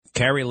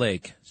Kari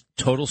Lake,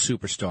 total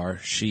superstar.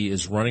 She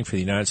is running for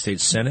the United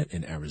States Senate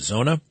in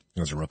Arizona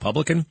as a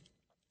Republican.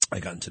 I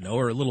gotten to know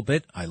her a little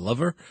bit. I love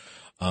her.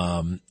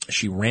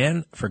 She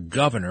ran for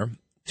governor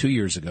 2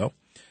 years ago,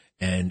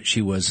 and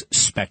she was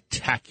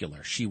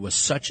spectacular. She was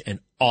such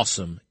an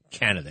awesome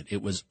candidate.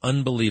 It was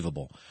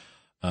unbelievable.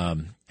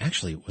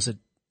 Actually, was it?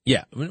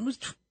 Yeah,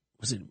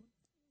 was it?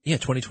 Yeah,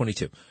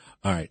 2022.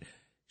 All right.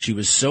 She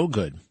was so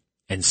good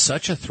and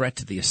such a threat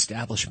to the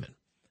establishment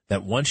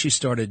that once she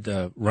started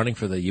running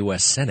for the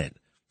U.S. Senate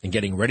and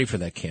getting ready for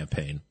that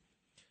campaign,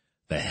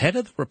 the head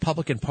of the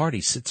Republican Party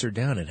sits her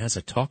down and has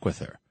a talk with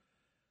her.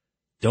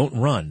 Don't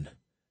run,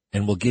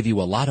 and we'll give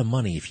you a lot of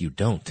money if you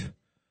don't.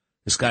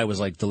 This guy was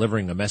like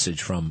delivering a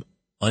message from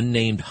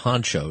unnamed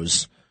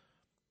honchos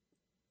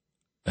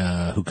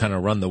who kind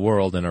of run the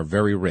world and are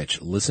very rich.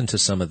 Listen to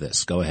some of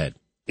this. Go ahead.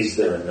 Is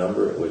there a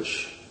number at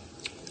which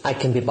I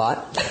can be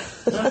bought?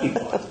 Not be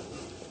bought.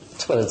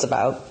 That's what it's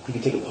about. You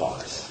can take a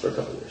pause for a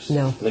couple of years.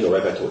 No. And then go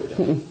right back to what you're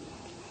doing.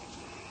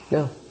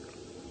 No.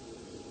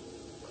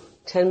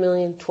 10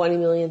 million, 20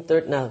 million,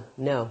 30,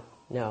 no.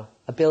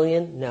 A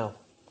billion, no.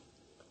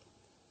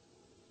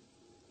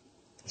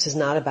 This is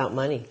not about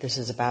money. This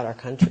is about our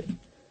country.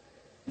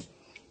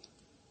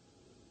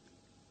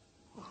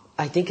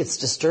 I think it's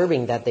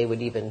disturbing that they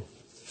would even,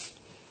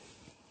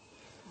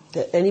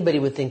 that anybody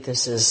would think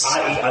this is...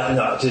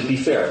 No, to be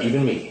fair,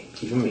 even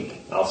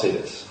me, I'll say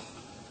this.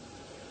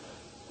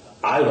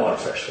 I want a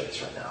fresh face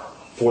right now.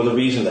 For the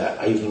reason that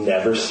I've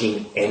never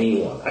seen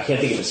anyone, I can't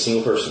think of a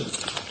single person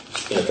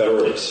in a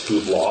federal race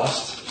who's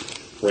lost,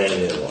 ran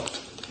in and won.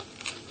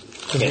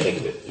 I can't think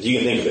of it. If you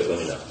can think of it, let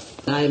me know.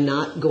 I am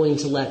not going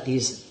to let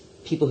these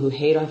people who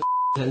hate our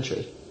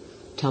country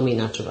tell me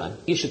not to run.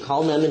 You should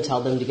call them and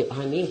tell them to get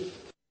behind me.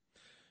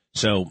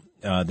 So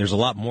there's a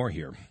lot more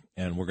here,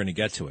 and we're going to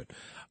get to it.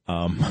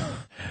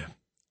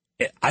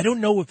 I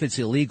don't know if it's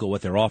illegal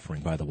what they're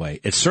offering, by the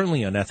way. It's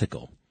certainly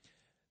unethical.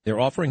 They're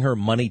offering her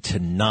money to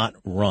not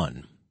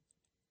run.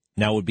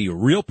 Now, it would be a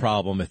real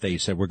problem if they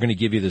said, we're going to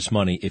give you this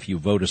money if you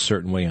vote a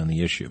certain way on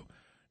the issue.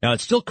 Now,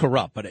 it's still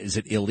corrupt, but is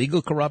it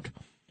illegal corrupt?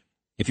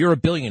 If you're a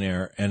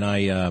billionaire and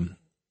I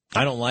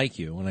don't like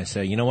you, and I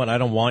say, you know what, I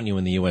don't want you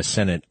in the U.S.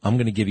 Senate, I'm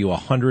going to give you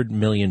 $100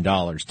 million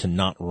to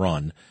not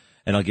run,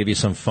 and I'll give you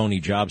some phony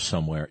job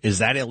somewhere. Is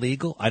that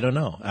illegal? I don't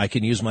know. I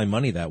can use my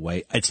money that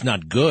way. It's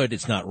not good.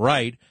 It's not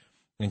right.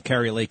 And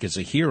Kari Lake is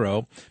a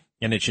hero,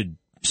 and it should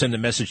send a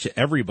message to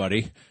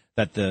everybody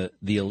that the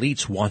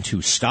elites want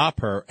to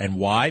stop her. And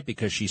why?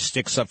 Because she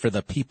sticks up for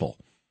the people.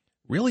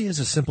 Really is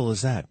as simple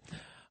as that.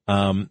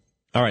 All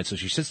right, so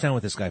she sits down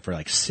with this guy for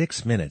like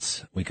 6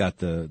 minutes. We got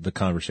the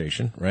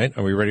conversation, right?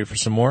 Are we ready for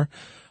some more?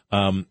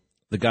 The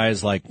guy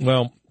is like,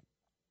 well,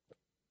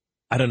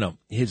 I don't know.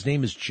 His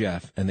name is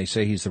Jeff, and they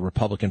say he's the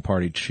Republican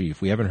Party chief.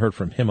 We haven't heard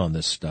from him on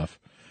this stuff.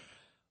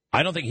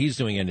 I don't think he's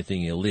doing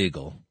anything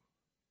illegal,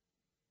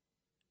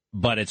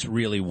 but it's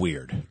really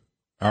weird.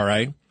 All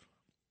right?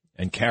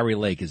 And Kari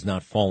Lake is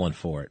not falling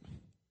for it.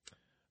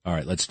 All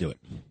right, let's do it.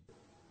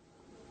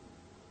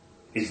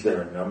 Is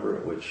there a number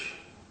at which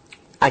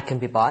I can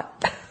be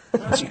bought?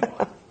 Is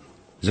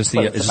this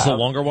the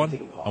longer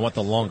one? I want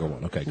the longer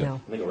one. Okay, good. No.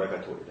 Let me go right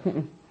back to what you're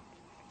doing.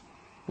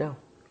 No.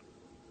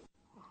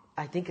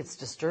 I think it's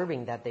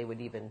disturbing that they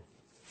would even,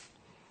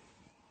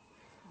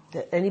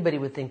 that anybody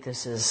would think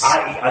this is...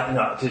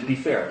 No, to be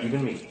fair,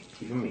 even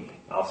me,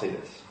 I'll say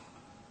this.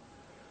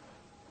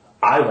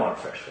 I want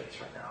a fresh face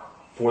right now.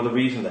 For the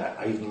reason that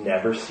I've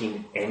never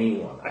seen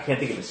anyone, I can't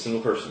think of a single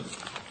person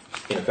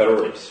in a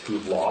federal race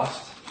who's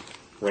lost,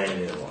 ran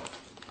in and won.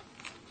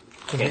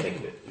 I can't think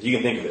of it. If you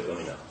can think of it, let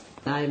me know.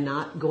 I am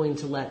not going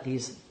to let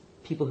these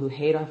people who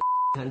hate our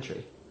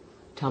country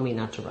tell me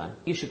not to run.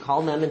 You should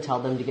call them and tell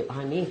them to get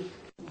behind me.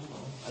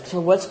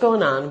 So what's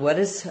going on? What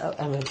is?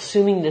 I'm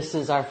assuming this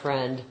is our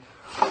friend.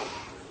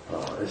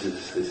 Oh, this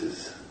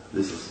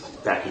is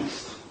back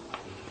east.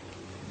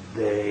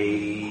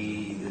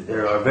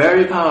 There are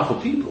very powerful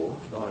people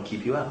that want to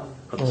keep you out.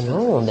 Oh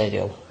no, they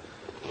do.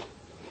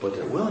 But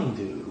they're willing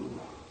to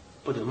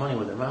put their money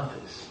where their mouth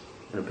is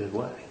in a big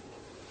way.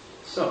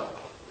 So,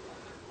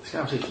 this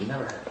conversation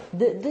never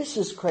happened. This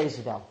is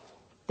crazy, though.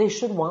 They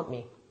should want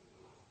me.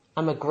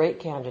 I'm a great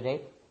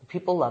candidate.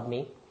 People love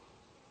me.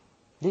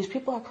 These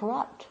people are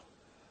corrupt.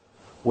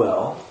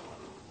 Well,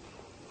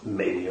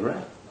 maybe you're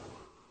right.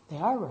 They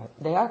are right.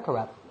 They are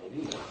corrupt.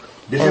 Maybe.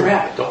 This is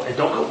right. Don't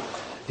go.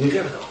 You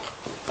never know.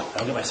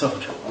 I'll get myself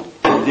in trouble.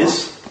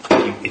 This,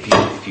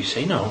 if you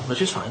say no,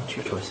 which is fine, it's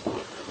your choice.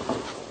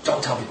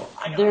 Don't tell people.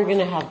 They're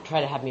gonna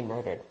try to have me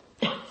murdered.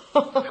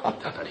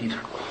 Not either.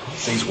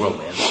 Today's world,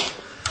 man.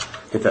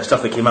 If that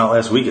stuff that came out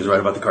last week is right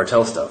about the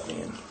cartel stuff,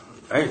 man.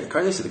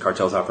 They say the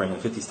cartel's operating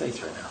in 50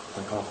 states right now.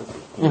 Like all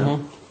 50. You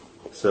know?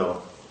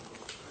 So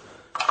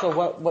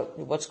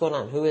what's going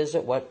on? Who is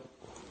it? What?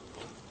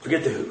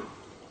 Forget the who.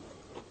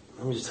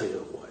 Let me just tell you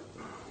what.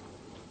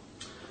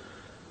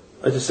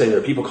 Let's just say there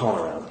are people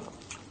calling around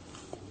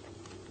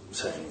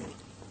saying,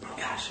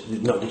 gosh,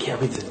 no, you can't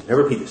repeat this.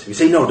 Never repeat this. If you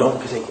say no, don't.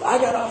 If you say, I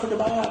got offered to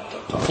buy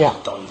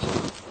out. Don't use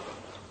it.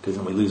 Because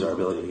then we lose our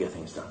ability to get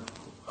things done.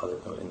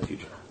 in the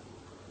future.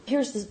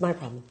 Here's my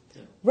problem.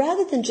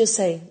 Rather than just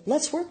say,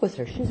 let's work with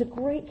her, she's a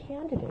great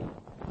candidate.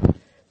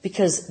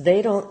 Because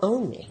they don't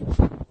own me.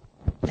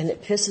 And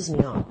it pisses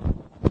me off.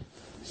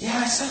 Yeah,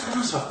 I don't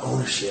know, it's about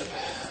ownership.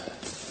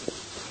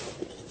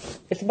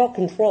 It's about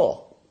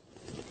control.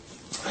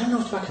 I don't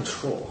know, it's about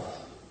control.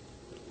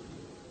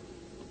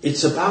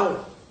 It's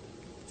about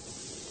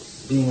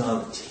being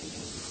on the team.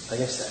 I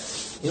guess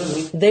that's, you know what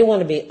I mean? They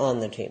want to be on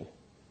the team.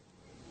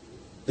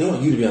 They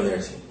want you to be on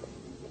their team.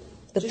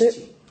 But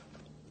team.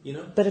 You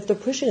know? But if they're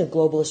pushing a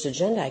globalist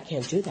agenda, I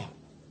can't do that.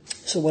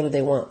 So what do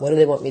they want? What do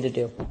they want me to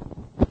do?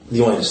 They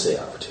want you to stay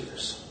out for 2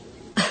 years.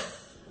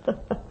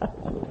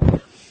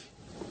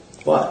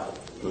 But,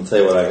 I'm going to tell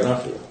you what I can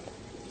offer you.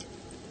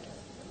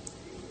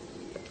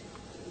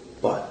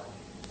 But,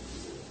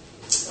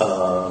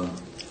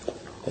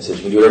 I said,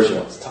 you can do whatever you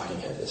want. It's talking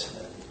head, this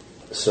and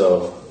that.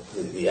 So,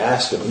 the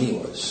ask of me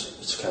was,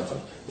 it's kind of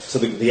funny. So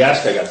the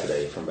ask I got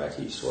today from back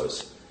east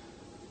was,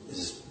 it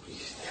has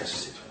to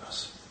stay between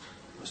us.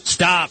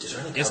 Stop.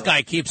 This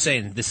guy keeps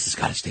saying, this has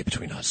got to stay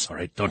between us, all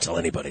right? Don't tell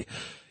anybody.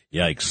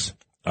 Yikes.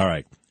 All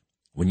right.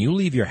 When you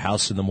leave your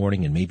house in the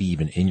morning, and maybe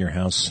even in your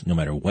house, no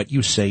matter what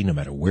you say, no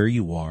matter where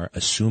you are,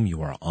 assume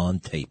you are on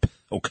tape,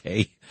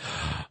 okay?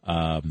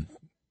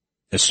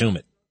 Assume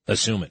it.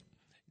 Assume it.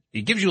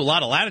 It gives you a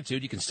lot of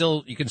latitude. You can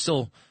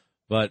still,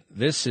 but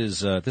this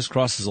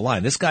crosses a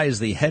line. This guy is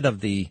the head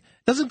of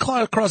doesn't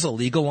cross a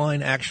legal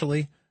line,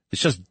 actually.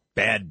 It's just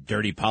bad,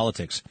 dirty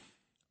politics.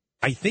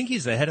 I think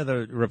he's the head of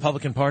the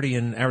Republican Party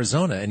in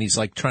Arizona, and he's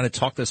like trying to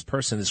talk this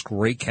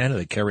great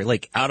candidate, Kari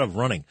Lake, out of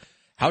running.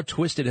 How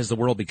twisted has the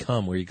world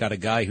become where you got a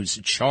guy who's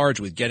charged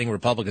with getting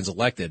Republicans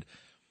elected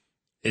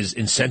is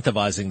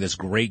incentivizing this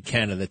great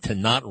candidate to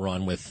not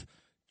run with,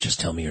 just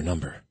tell me your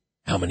number.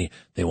 How many?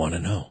 They want to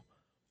know.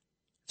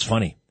 It's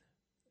funny.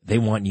 They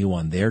want you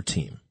on their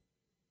team.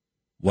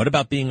 What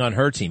about being on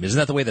her team? Isn't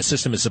that the way the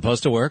system is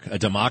supposed to work? A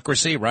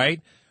democracy, right?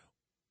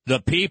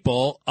 The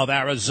people of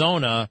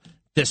Arizona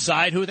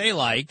decide who they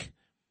like.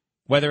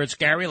 Whether it's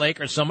Kari Lake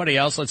or somebody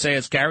else, let's say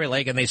it's Kari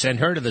Lake, and they send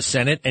her to the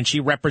Senate, and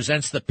she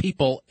represents the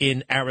people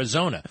in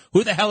Arizona.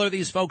 Who the hell are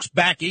these folks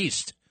back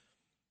east?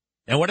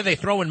 And what are they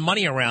throwing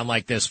money around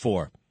like this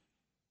for?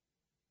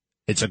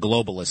 It's a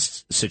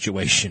globalist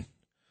situation.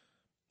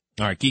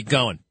 All right, keep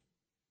going.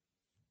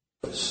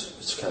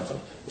 It's kind of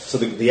funny. So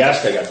the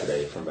ask I got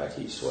today from back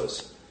east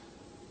was,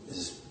 it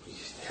has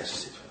to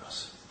stay between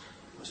us.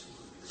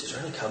 Is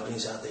there any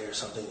companies out there or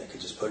something that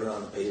could just put her on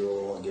the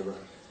payroll and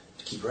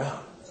to keep her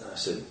out? And I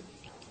said,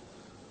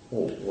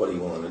 well, what do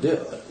you want to do?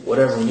 Like,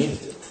 whatever we need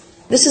to do.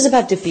 This is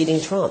about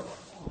defeating Trump.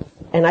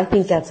 And I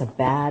think that's a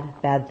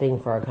bad, bad thing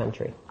for our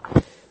country.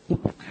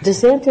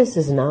 DeSantis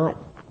is not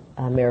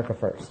America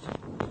First.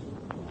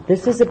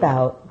 This is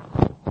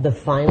about the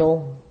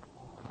final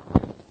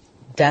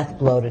death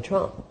blow to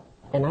Trump.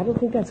 And I don't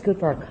think that's good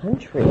for our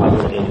country. I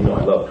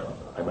love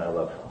Trump. I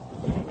love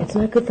Trump. It's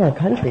not good for our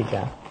country,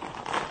 Jeff.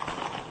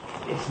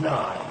 It's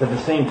not. But at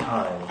the same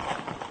time,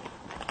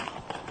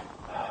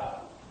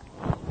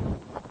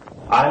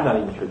 I'm not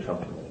even sure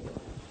Trump can win again.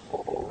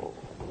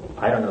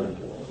 I don't know if he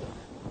can win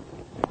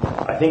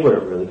again. I think what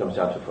it really comes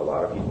down to for a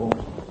lot of people,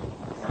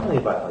 it's not really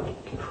about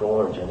like control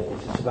or agenda.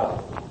 It's just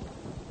about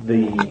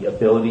the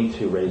ability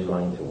to raise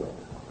money to win.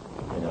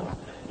 You know,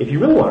 if you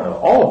really want to know,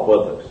 all of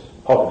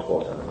politics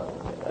boils down to money.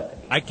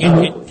 I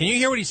can't. Can you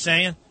hear what he's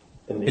saying?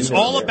 It's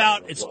all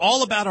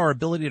about our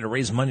ability to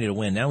raise money to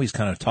win. Now he's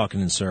kind of talking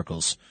in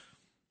circles.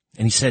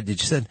 And he said,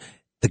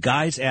 the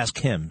guys ask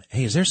him,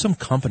 hey, is there some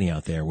company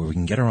out there where we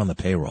can get her on the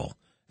payroll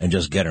and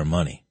just get her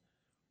money?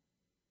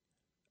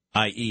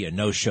 I.e. a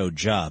no-show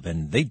job.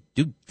 And they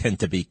do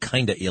tend to be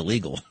kind of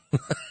illegal,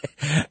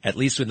 at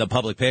least with the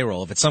public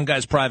payroll. If it's some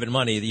guy's private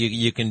money,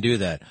 you can do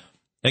that.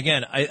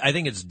 Again, I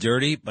think it's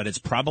dirty, but it's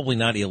probably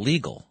not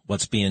illegal,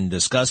 what's being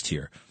discussed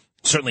here.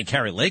 Certainly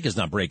Kari Lake is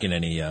not breaking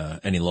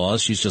any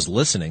laws. She's just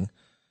listening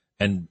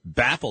and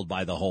baffled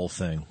by the whole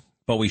thing.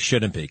 But we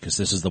shouldn't be, because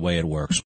this is the way it works.